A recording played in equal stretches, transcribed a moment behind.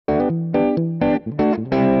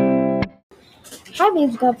Hi,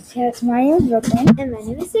 Baby Copycats. My name is Brooklyn. And my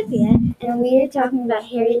name is Sophia. And we are talking about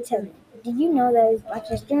Harriet Tubman. Did you know that is Black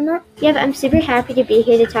History Month? Yeah, I'm super happy to be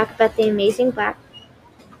here to talk about the amazing Black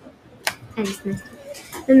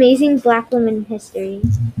woman in history.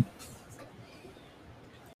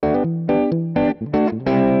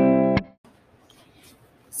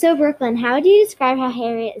 So, Brooklyn, how do you describe how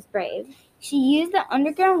Harriet is brave? She used the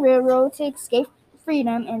Underground Railroad to escape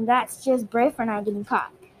freedom, and that's just brave for not getting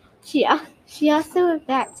caught. She also went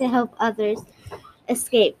back to help others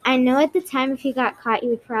escape. I know at the time if you got caught, you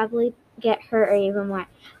would probably get hurt or even more.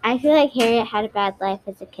 I feel like Harriet had a bad life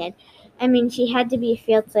as a kid. I mean, she had to be a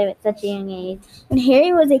field slave at such a young age. When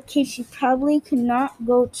Harriet was a kid, she probably could not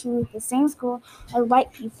go to the same school as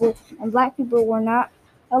white people, and Black people were not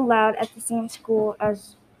allowed at the same school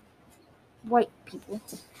as white people.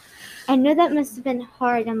 I know that must have been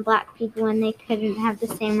hard on Black people when they couldn't have the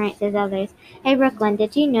same rights as others. Hey, Brooklyn,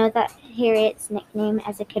 did you know that Harriet's nickname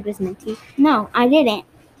as a kid was Minty? No, I didn't.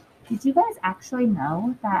 Did you guys actually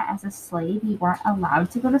know that as a slave you weren't allowed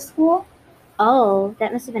to go to school? Oh,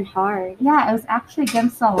 that must have been hard. Yeah, it was actually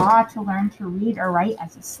against the law to learn to read or write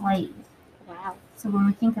as a slave. Wow. So when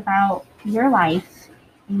we think about your life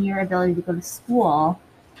and your ability to go to school,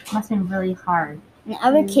 it must have been really hard. And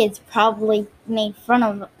other kids probably made fun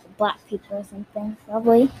of Black people or something,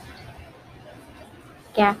 probably.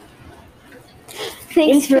 Yeah.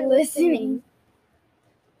 Thanks for listening.